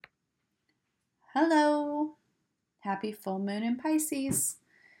Hello. Happy full moon in Pisces.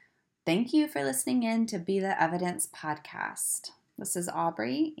 Thank you for listening in to Be the Evidence podcast. This is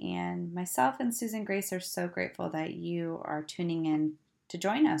Aubrey, and myself and Susan Grace are so grateful that you are tuning in to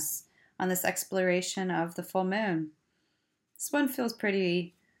join us on this exploration of the full moon. This one feels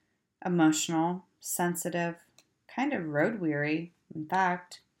pretty emotional, sensitive, kind of road weary. In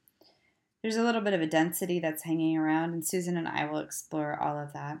fact, there's a little bit of a density that's hanging around, and Susan and I will explore all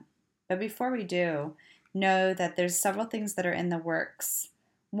of that. But before we do, know that there's several things that are in the works.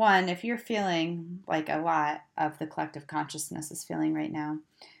 One, if you're feeling like a lot of the collective consciousness is feeling right now,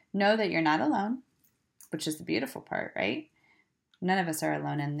 know that you're not alone, which is the beautiful part, right? None of us are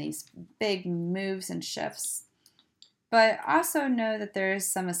alone in these big moves and shifts. But also know that there is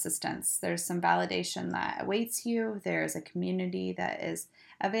some assistance. There's some validation that awaits you. There's a community that is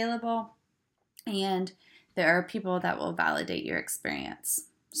available. And there are people that will validate your experience.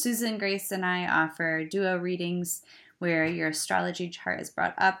 Susan Grace and I offer duo readings where your astrology chart is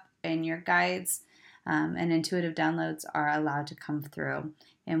brought up and your guides and intuitive downloads are allowed to come through.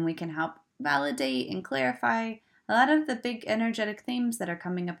 And we can help validate and clarify a lot of the big energetic themes that are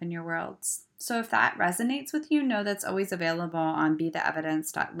coming up in your worlds. So if that resonates with you, know that's always available on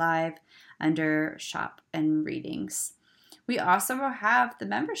betheevidence.live under shop and readings. We also have the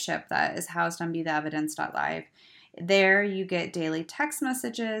membership that is housed on betheevidence.live. There you get daily text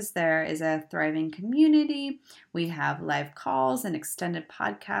messages. There is a thriving community. We have live calls and extended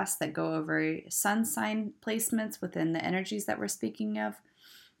podcasts that go over sun sign placements within the energies that we're speaking of.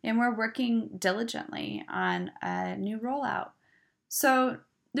 And we're working diligently on a new rollout. So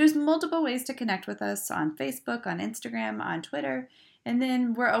there's multiple ways to connect with us on Facebook, on Instagram, on Twitter. And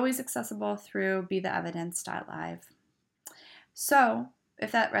then we're always accessible through betheevidence.live. So,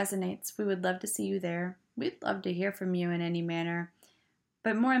 if that resonates, we would love to see you there. We'd love to hear from you in any manner.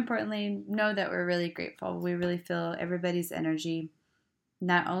 But more importantly, know that we're really grateful. We really feel everybody's energy,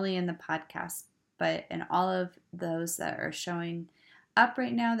 not only in the podcast, but in all of those that are showing up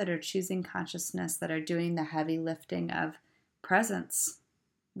right now, that are choosing consciousness, that are doing the heavy lifting of presence.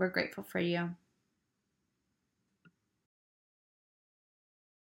 We're grateful for you.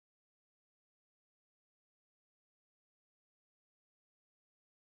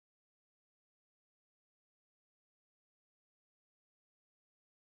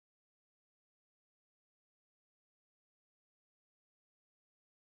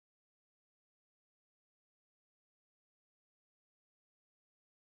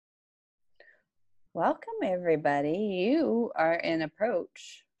 Welcome, everybody. You are in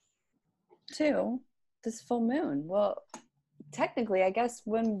approach to this full moon. Well, technically, I guess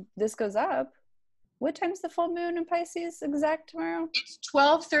when this goes up, what time's the full moon in Pisces exact tomorrow? It's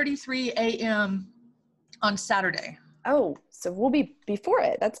 12:33 a.m. on Saturday. Oh, so we'll be before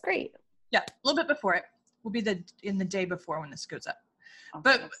it. That's great. Yeah, a little bit before it. We'll be in the day before when this goes up. Okay.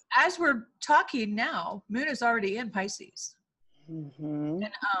 But as we're talking now, moon is already in Pisces. Mm-hmm.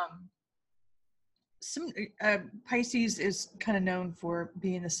 And Pisces is kind of known for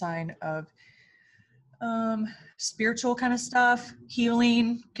being the sign of spiritual kind of stuff,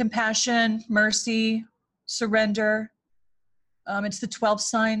 healing, compassion, mercy, surrender. It's the 12th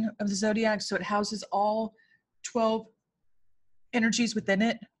sign of the zodiac, so it houses all 12 energies within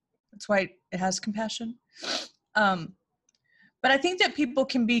it. That's why it has compassion. But I think that people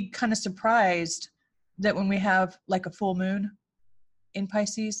can be kind of surprised that when we have like a full moon in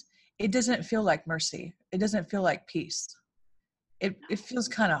Pisces, it doesn't feel like mercy. It doesn't feel like peace. It feels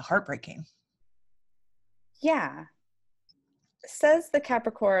kind of heartbreaking. Yeah. Says the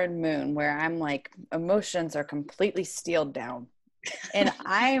Capricorn moon, where I'm like, emotions are completely steeled down. And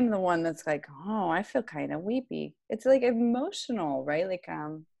I am the one that's like, oh, I feel kind of weepy. It's like emotional, right? Like,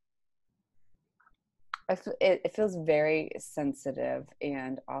 it feels very sensitive,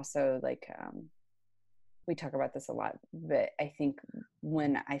 and also like, we talk about this a lot, but I think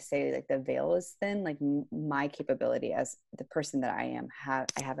when I say like the veil is thin, like my capability as the person that I am, I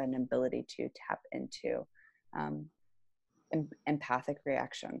have an ability to tap into empathic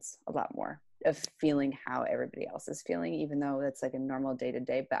reactions a lot more, of feeling how everybody else is feeling, even though it's like a normal day to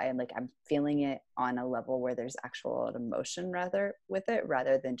day, but I'm feeling it on a level where there's actual emotion rather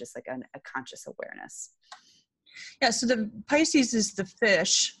than just like a conscious awareness. Yeah, so the Pisces is the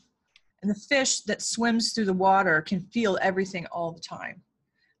fish, and the fish that swims through the water can feel everything all the time.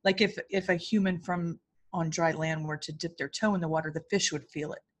 Like if a human from on dry land were to dip their toe in the water, the fish would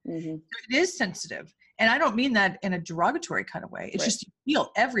feel it. Mm-hmm. It is sensitive. And I don't mean that in a derogatory kind of way. It's just you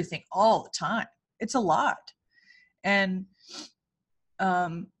feel everything all the time. It's a lot. And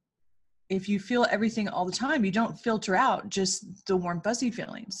if you feel everything all the time, you don't filter out just the warm, fuzzy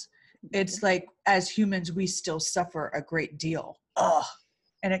feelings. it's like, as humans, we still suffer a great deal. Ugh.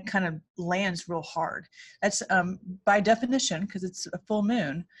 And it kind of lands real hard. That's by definition, because it's a full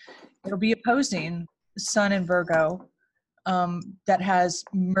moon, it'll be opposing the Sun in Virgo, that has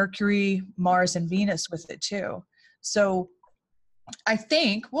Mercury, Mars, and Venus with it too. So I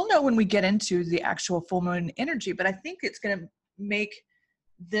think we'll know when we get into the actual full moon energy, but I think it's going to make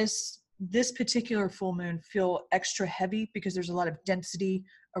this particular full moon feel extra heavy because there's a lot of density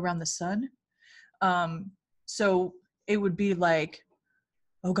around the sun. So it would be like,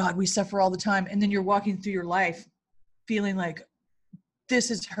 oh God, we suffer all the time. And then you're walking through your life feeling like, this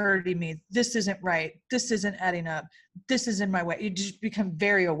is hurting me. This isn't right. This isn't adding up. This is in my way. You just become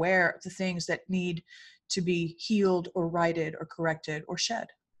very aware of the things that need to be healed or righted or corrected or shed.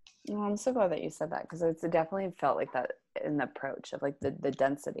 Well, I'm so glad that you said that, because it's definitely felt like that in the approach of like the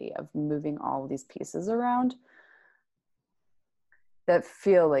density of moving all of these pieces around that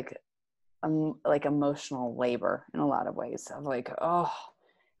feel like emotional labor in a lot of ways of like, oh,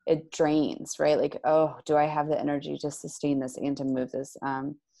 it drains, right? Like, oh, do I have the energy to sustain this and to move this?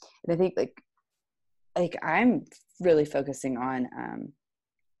 And I think like I'm really focusing on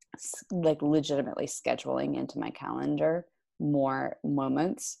like legitimately scheduling into my calendar more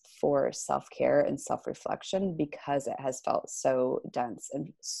moments for self-care and self-reflection, because it has felt so dense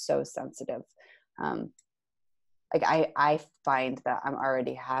and so sensitive. Like I find that I'm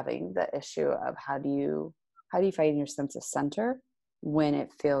already having the issue of how do you find your sense of center when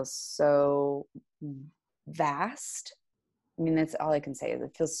it feels so vast. I mean, that's all I can say is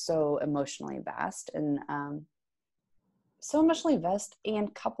it feels so emotionally vast and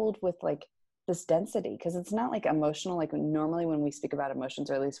coupled with like this density, because it's not like emotional. Like normally when we speak about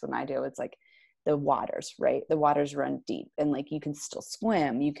emotions, or at least when I do, it's like the waters, right? The waters run deep and like you can still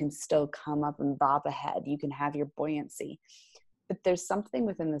swim, you can still come up and bob ahead, you can have your buoyancy. But there's something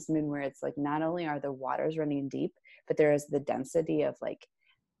within this moon where it's like not only are the waters running deep, but there is the density of like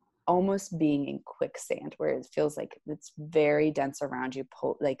almost being in quicksand, where it feels like it's very dense around you,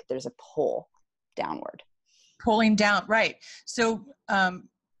 like there's a pull downward. Pulling down, right. So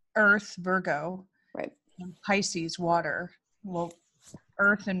Earth, Virgo, right, Pisces, water. Well,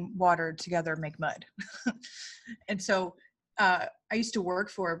 earth and water together make mud. And so I used to work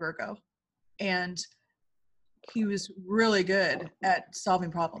for a Virgo, and he was really good at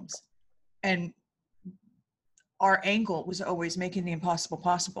solving problems. And our angle was always making the impossible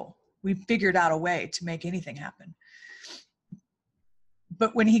possible. We figured out a way to make anything happen.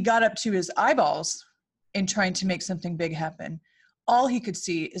 But when he got up to his eyeballs in trying to make something big happen, all he could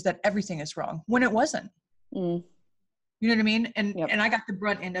see is that everything is wrong when it wasn't. You know what I mean? And yep. And I got the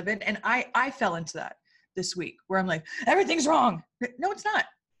brunt end of it. And I fell into that this week where I'm like, everything's wrong. No, it's not.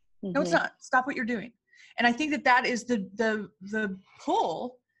 Mm-hmm. No, it's not. Stop what you're doing. And I think that is the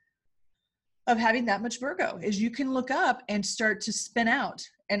pull of having that much Virgo, is you can look up and start to spin out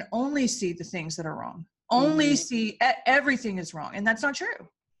and only see the things that are wrong. Only see everything is wrong. And that's not true.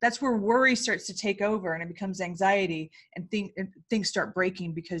 That's where worry starts to take over, and it becomes anxiety, and things start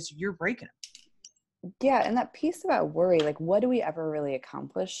breaking because you're breaking them. Yeah. And that piece about worry, like what do we ever really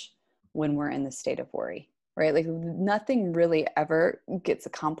accomplish when we're in the state of worry, right? Like nothing really ever gets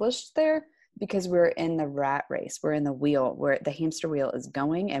accomplished there, because we're in the rat race. We're in the wheel where the hamster wheel is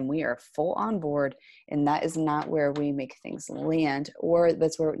going, and we are full on board. And that is not where we make things land, or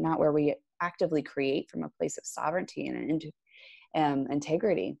that's not where we actively create from a place of sovereignty and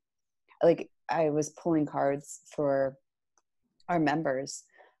integrity. Like I was pulling cards for our members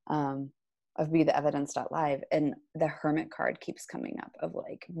of Be the Evidence.live, and the Hermit card keeps coming up of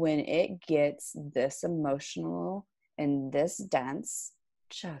like, when it gets this emotional and this dense,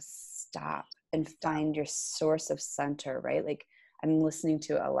 just stop and find your source of center, right? Like I'm listening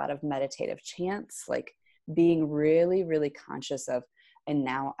to a lot of meditative chants, like being really, really conscious of, and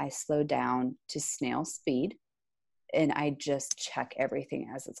now I slow down to snail speed and I just check everything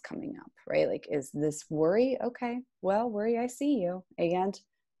as it's coming up, right? Like, is this worry? Okay, well, worry, I see you. And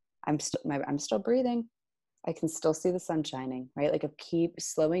I'm still breathing. I can still see the sun shining, right? Like I keep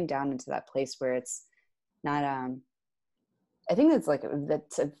slowing down into that place where it's not, I think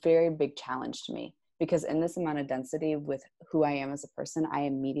that's a very big challenge to me, because in this amount of density with who I am as a person, I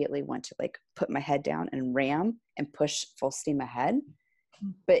immediately want to like put my head down and ram and push full steam ahead.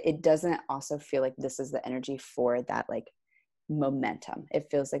 But it doesn't also feel like this is the energy for that like momentum. It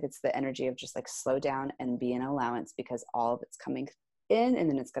feels like it's the energy of just like slow down and be an allowance, because all of it's coming in and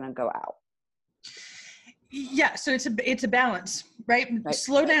then it's going to go out. Yeah. So it's a balance, right?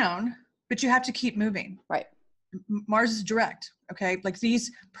 Slow down, but you have to keep moving. Right. Mars is direct. Okay. Like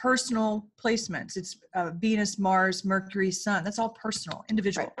these personal placements, it's Venus, Mars, Mercury, Sun. That's all personal,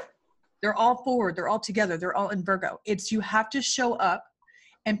 individual. Right. They're all forward. They're all together. They're all in Virgo. It's, you have to show up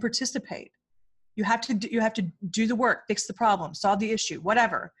and participate. You have to do the work, fix the problem, solve the issue,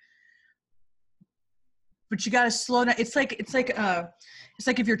 whatever. But you got to slow down. It's like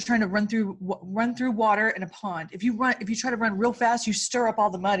if you're trying to run through water in a pond. If you try to run real fast, you stir up all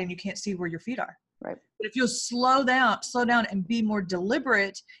the mud and you can't see where your feet are. Right. But if you'll slow down and be more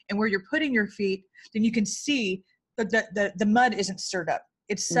deliberate in where you're putting your feet, then you can see that the mud isn't stirred up.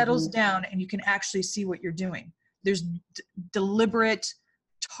 It settles down and you can actually see what you're doing. There's deliberate,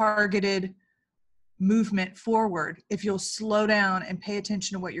 targeted movement forward if you'll slow down and pay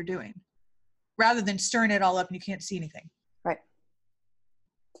attention to what you're doing, rather than stirring it all up and you can't see anything. Right.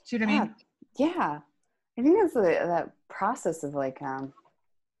 See what I mean? Yeah. I think that's that process of like, I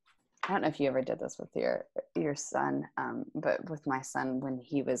don't know if you ever did this with your son, but with my son when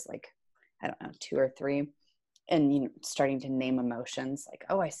he was like, I don't know, 2 or 3, and you know, starting to name emotions like,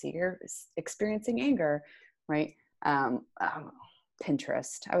 oh, I see you're experiencing anger, right?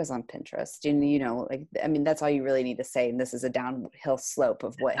 Pinterest. I was on Pinterest, and you know, like, I mean, that's all you really need to say. And this is a downhill slope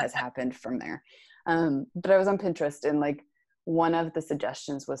of what has happened from there. But I was on Pinterest, and like one of the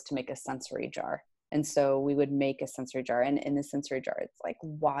suggestions was to make a sensory jar. And so we would make a sensory jar, and in the sensory jar, it's like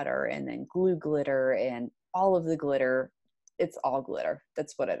water and then glue glitter and all of the glitter. It's all glitter.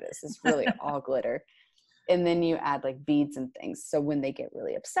 That's what it is. It's really all glitter. And then you add like beads and things. So when they get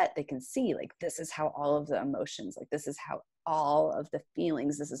really upset, they can see like, this is how all of the emotions, like this is how all of the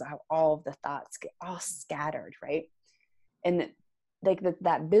feelings, this is how all of the thoughts get all scattered. Right. And like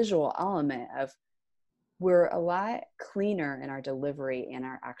that visual element of, we're a lot cleaner in our delivery and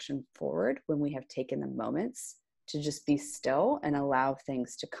our action forward when we have taken the moments to just be still and allow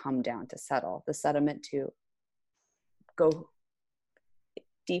things to come down, to settle, the sediment to go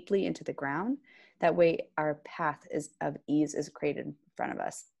deeply into the ground. That way our path of ease is created in front of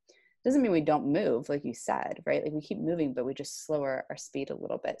us. Doesn't mean we don't move, like you said, right? Like we keep moving, but we just slow our speed a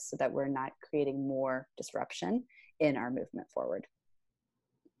little bit so that we're not creating more disruption in our movement forward.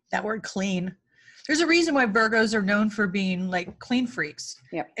 That word clean. There's a reason why Virgos are known for being like clean freaks.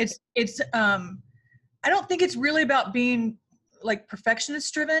 Yeah. It's I don't think it's really about being like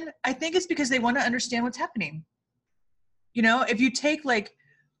perfectionist driven. I think it's because they want to understand what's happening. You know, if you take like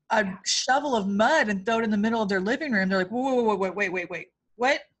a shovel of mud and throw it in the middle of their living room, they're like, whoa, wait,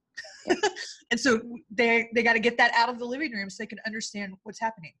 what? Yeah. And so they got to get that out of the living room so they can understand what's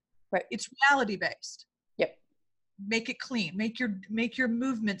happening. Right. It's reality based. Yep. Make it clean. Make your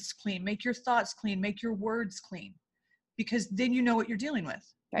movements clean. Make your thoughts clean. Make your words clean, because then you know what you're dealing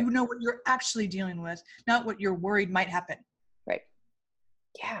with. Right. You know what you're actually dealing with, not what you're worried might happen. Right.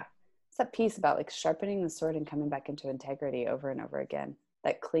 Yeah. It's that piece about like sharpening the sword and coming back into integrity over and over again.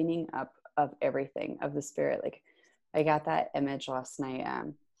 That cleaning up of everything, of the spirit. Like I got that image last night,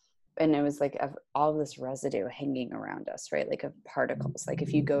 and it was like of all this residue hanging around us, right? Like of particles. Like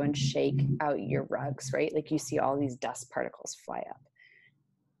if you go and shake out your rugs, right? Like you see all these dust particles fly up.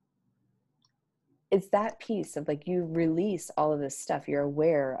 It's that piece of like, you release all of this stuff. You're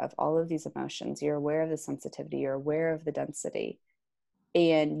aware of all of these emotions. You're aware of the sensitivity. You're aware of the density.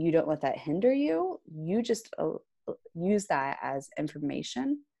 And you don't let that hinder you. You just use that as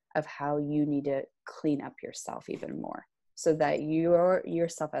information of how you need to clean up yourself even more, so that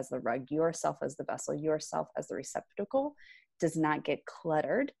yourself as the rug, yourself as the vessel, yourself as the receptacle does not get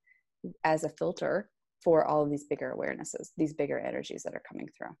cluttered as a filter for all of these bigger awarenesses, these bigger energies that are coming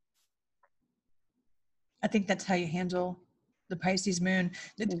through. I think that's how you handle the Pisces moon.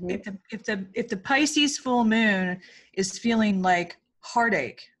 Mm-hmm. If the Pisces full moon is feeling like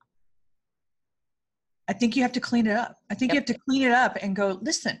heartache, I think you have to clean it up. I think you have to clean it up and go,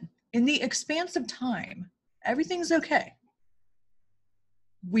 listen, in the expanse of time, everything's okay.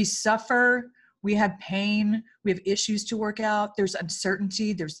 We suffer, we have pain, we have issues to work out. There's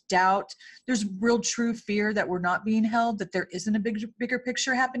uncertainty, there's doubt, there's real true fear that we're not being held, that there isn't a bigger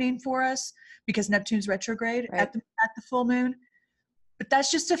picture happening for us because Neptune's retrograde at the full moon. But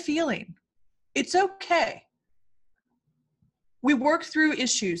that's just a feeling. It's okay. We work through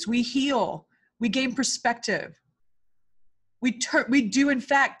issues, we heal, we gain perspective. We do in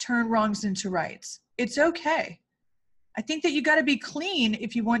fact turn wrongs into rights. It's okay. I think that you got to be clean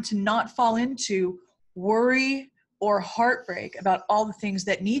if you want to not fall into worry or heartbreak about all the things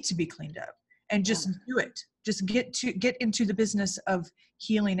that need to be cleaned up, and just do it. Just get into the business of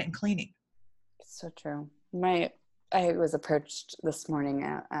healing and cleaning. So true. I was approached this morning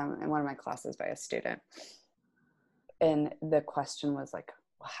in one of my classes by a student, and the question was like,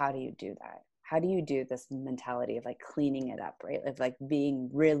 well, how do you do that? How do you do this mentality of like cleaning it up, right? Of like being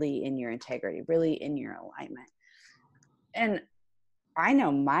really in your integrity, really in your alignment. And I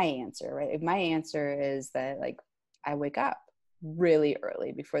know my answer, right? Like, my answer is that like I wake up really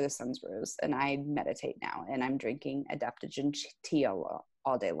early before the sun's rose and I meditate now, and I'm drinking adaptogen tea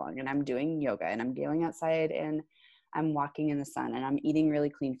all day long, and I'm doing yoga, and I'm going outside, and I'm walking in the sun, and I'm eating really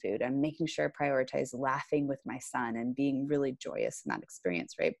clean food. I'm making sure I prioritize laughing with my son and being really joyous in that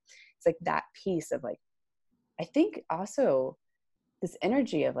experience, right? It's like that piece of like, I think also this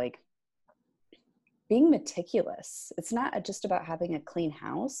energy of like being meticulous. It's not just about having a clean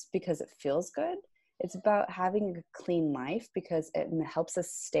house because it feels good. It's about having a clean life because it helps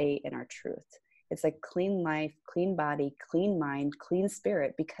us stay in our truth. It's like clean life, clean body, clean mind, clean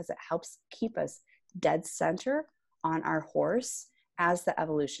spirit, because it helps keep us dead center on our horse as the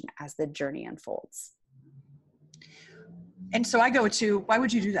evolution, as the journey unfolds. And so I go to, why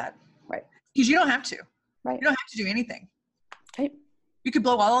would you do that? Right. Because you don't have to. Right. You don't have to do anything. Right. You could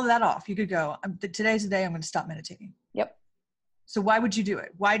blow all of that off. You could go, today's the day I'm going to stop meditating. Yep. So why would you do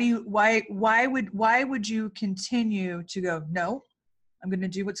it? Why would you continue to go, no, I'm going to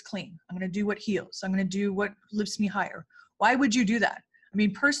do what's clean. I'm going to do what heals. I'm going to do what lifts me higher. Why would you do that? I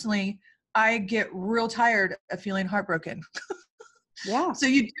mean, personally, I get real tired of feeling heartbroken. Yeah. So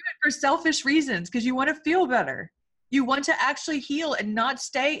you do it for selfish reasons because you want to feel better. You want to actually heal and not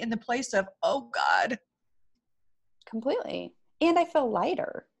stay in the place of, oh God. Completely. And I feel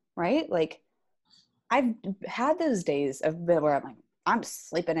lighter, right? Like I've had those days of where I'm like, I'm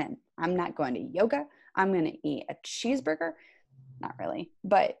sleeping in. I'm not going to yoga. I'm going to eat a cheeseburger. Not really,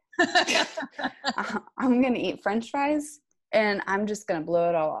 but I'm going to eat French fries and I'm just going to blow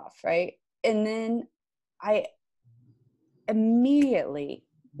it all off, right? And then I immediately,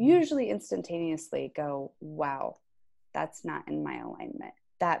 usually instantaneously go, wow, that's not in my alignment.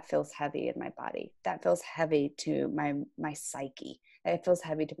 That feels heavy in my body. That feels heavy to my psyche. It feels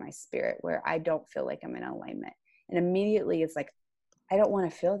heavy to my spirit, where I don't feel like I'm in alignment. And immediately it's like, I don't want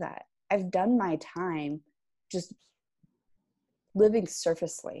to feel that. I've done my time just living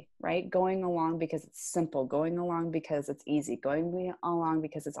surfacely, right? Going along because it's simple, going along because it's easy, going along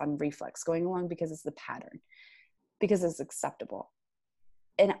because it's on reflex, going along because it's the pattern, because it's acceptable.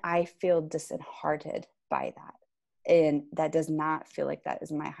 And I feel disheartened by that. And that does not feel like that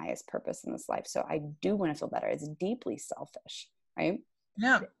is my highest purpose in this life. So I do want to feel better. It's deeply selfish, right?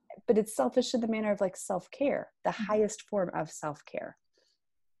 Yeah. But it's selfish in the manner of like self-care, the highest form of self-care.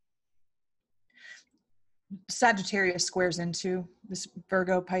 Sagittarius squares into this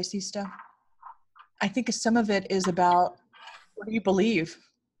Virgo Pisces stuff. I think some of it is about, what do you believe?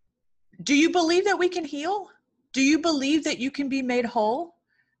 Do you believe that we can heal? Do you believe that you can be made whole?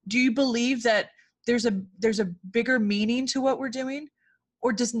 Do you believe that there's a bigger meaning to what we're doing?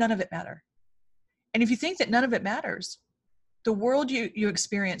 Or does none of it matter? And if you think that none of it matters, the world you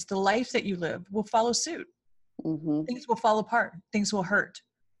experience, the life that you live will follow suit. Mm-hmm. Things will fall apart. Things will hurt.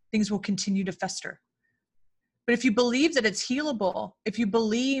 Things will continue to fester. But if you believe that it's healable, if you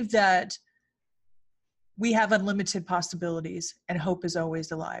believe that we have unlimited possibilities and hope is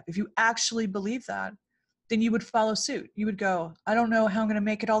always alive, if you actually believe that, then you would follow suit. You would go, I don't know how I'm going to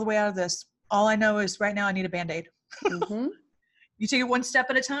make it all the way out of this. All I know is right now I need a Band-Aid. Mm-hmm. You take it one step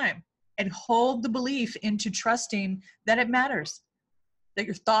at a time and hold the belief into trusting that it matters, that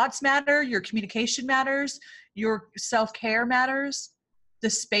your thoughts matter, your communication matters, your self-care matters, the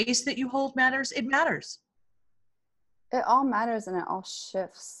space that you hold matters. It matters. It all matters, and it all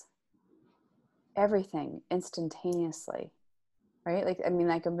shifts everything instantaneously, right? Like, I mean,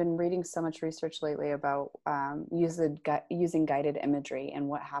 like I've been reading so much research lately about using guided imagery and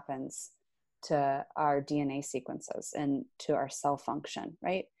what happens to our DNA sequences and to our cell function,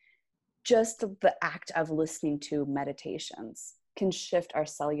 right? Just the act of listening to meditations can shift our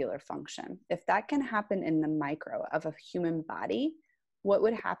cellular function. If that can happen in the micro of a human body, what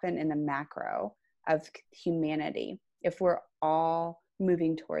would happen in the macro of humanity if we're all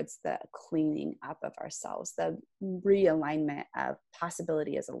moving towards the cleaning up of ourselves, the realignment of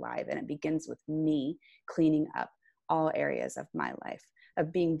possibility is alive? And it begins with me cleaning up all areas of my life,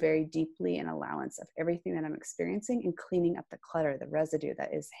 of being very deeply in allowance of everything that I'm experiencing and cleaning up the clutter, the residue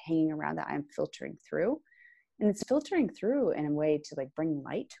that is hanging around that I'm filtering through. And it's filtering through in a way to like bring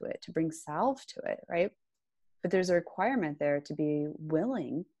light to it, to bring salve to it, right? But there's a requirement there to be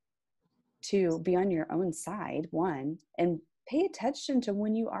willing to be on your own side, one, and pay attention to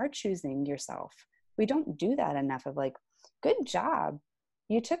when you are choosing yourself. We don't do that enough of like, good job.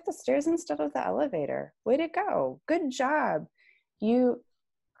 You took the stairs instead of the elevator. Way to go. Good job. You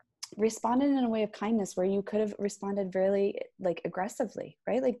responded in a way of kindness where you could have responded very like aggressively,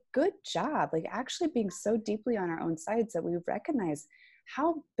 right? Like, good job. Like actually being so deeply on our own sides that we recognize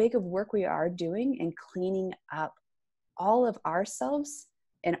how big of work we are doing and cleaning up all of ourselves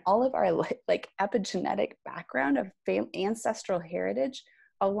and all of our like epigenetic background of ancestral heritage,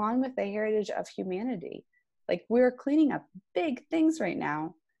 along with the heritage of humanity. Like, we're cleaning up big things right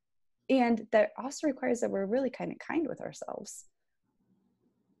now. And that also requires that we're really kind with ourselves.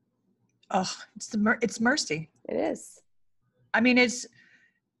 Oh, it's mercy. It is. I mean, it's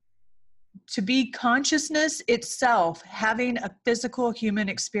to be consciousness itself, having a physical human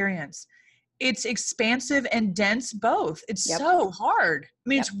experience. It's expansive and dense both. It's so hard. I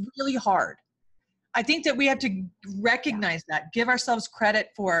mean, it's really hard. I think that we have to recognize that, give ourselves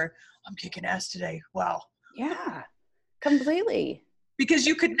credit for, I'm kicking ass today. Wow. Yeah, completely. Because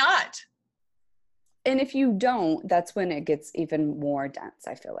you could not. And if you don't, that's when it gets even more dense,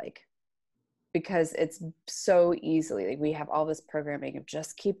 I feel like. Because it's so easily, like, we have all this programming of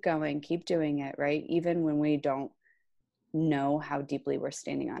just keep going, keep doing it, right? Even when we don't know how deeply we're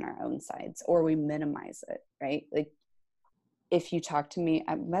standing on our own sides, or we minimize it, right? Like, if you talk to me,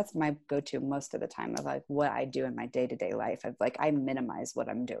 that's my go-to most of the time of like what I do in my day-to-day life. Of like, I minimize what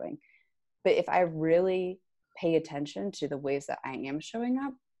I'm doing. But if I really pay attention to the ways that I am showing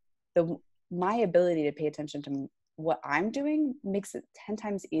up, my ability to pay attention to what I'm doing makes it 10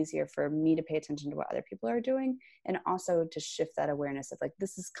 times easier for me to pay attention to what other people are doing, and also to shift that awareness of like,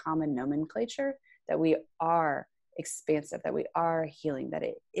 this is common nomenclature, that we are expansive, that we are healing, that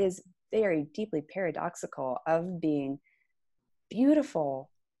it is very deeply paradoxical of being beautiful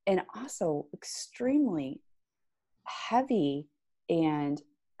and also extremely heavy and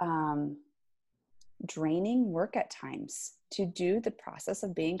draining work at times to do the process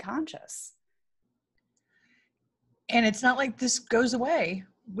of being conscious. And it's not like this goes away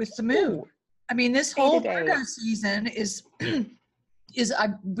with the moon. Ooh. I mean, this whole Virgo season is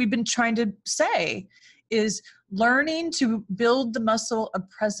we've been trying to say is learning to build the muscle of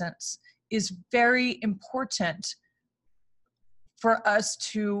presence is very important for us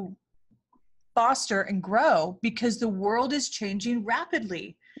to foster and grow, because the world is changing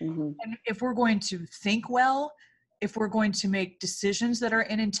rapidly. Mm-hmm. And if we're going to think well, if we're going to make decisions that are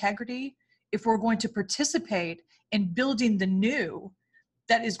in integrity, if we're going to participate in building the new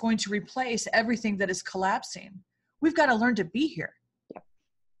that is going to replace everything that is collapsing, we've got to learn to be here. Yep.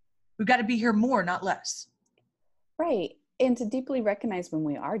 We've got to be here more, not less. Right. And to deeply recognize when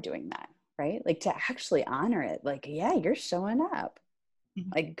we are doing that, right? Like, to actually honor it. Like, yeah, you're showing up.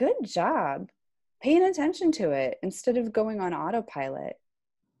 Mm-hmm. Like, good job paying attention to it instead of going on autopilot,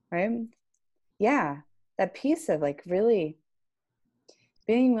 right? Yeah. That piece of like really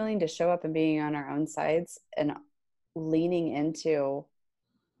being willing to show up and being on our own sides and leaning into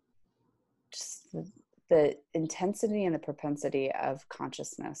just the intensity and the propensity of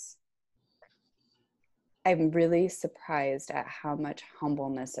consciousness. I'm really surprised at how much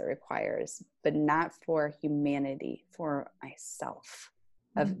humbleness it requires, but not for humanity, for myself,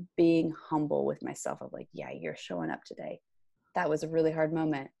 of being humble with myself, of like, yeah, you're showing up today. That was a really hard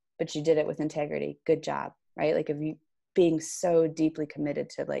moment, but you did it with integrity. Good job, right? Like, if you being so deeply committed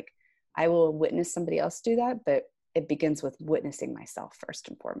to like, I will witness somebody else do that, but it begins with witnessing myself first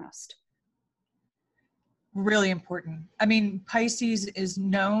and foremost. Really important. I mean, Pisces is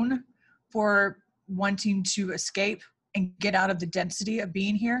known for wanting to escape and get out of the density of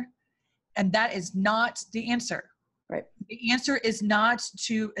being here. And that is not the answer. Right. The answer is not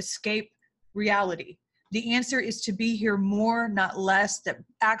to escape reality. The answer is to be here more, not less. That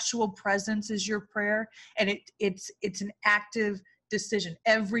actual presence is your prayer. And it's an active decision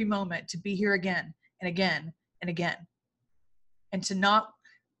every moment to be here again and again and again. And to not,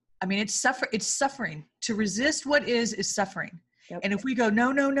 I mean, it's suffering. To resist what is suffering. Yep. And if we go,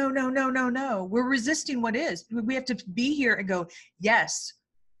 no, no, no, no, no, no, no, we're resisting what is. We have to be here and go, yes,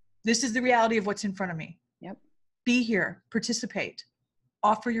 this is the reality of what's in front of me. Yep. Be here, participate,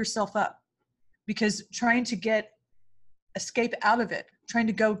 offer yourself up. Because trying to escape out of it, trying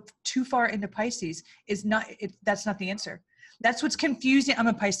to go too far into Pisces that's not the answer. That's what's confusing. I'm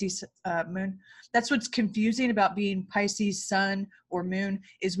a Pisces moon. That's what's confusing about being Pisces sun or moon,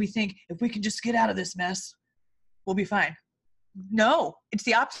 is we think if we can just get out of this mess, we'll be fine. No, it's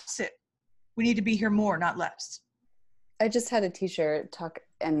the opposite. We need to be here more, not less. I just had a teacher talk,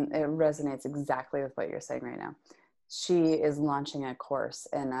 and it resonates exactly with what you're saying right now. She is launching a course,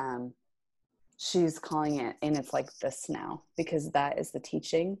 and she's calling it, and it's like this now, because that is the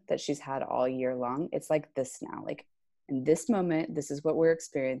teaching that she's had all year long. It's like this now, like in this moment, this is what we're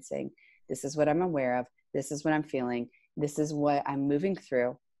experiencing. This is what I'm aware of. This is what I'm feeling. This is what I'm moving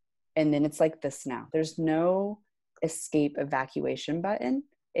through. And then it's like this now. There's no escape evacuation button.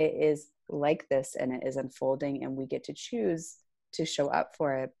 It is like this, and it is unfolding, and we get to choose to show up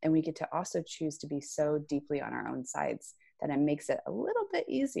for it. And we get to also choose to be so deeply on our own sides that it makes it a little bit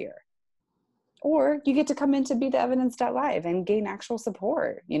easier. Or you get to come in to be the evidence.live and gain actual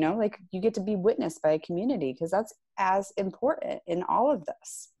support, like you get to be witnessed by a community, because that's as important in all of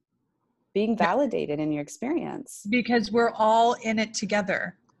this, being validated in your experience. Because we're all in it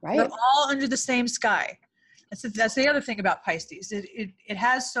together. Right. We're all under the same sky. That's the other thing about Pisces. It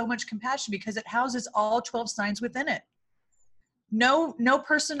has so much compassion because it houses all 12 signs within it. No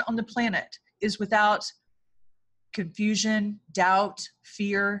person on the planet is without confusion, doubt,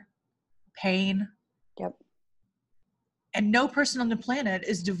 fear, pain. Yep. And no person on the planet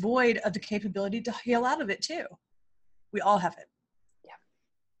is devoid of the capability to heal out of it too. We all have it.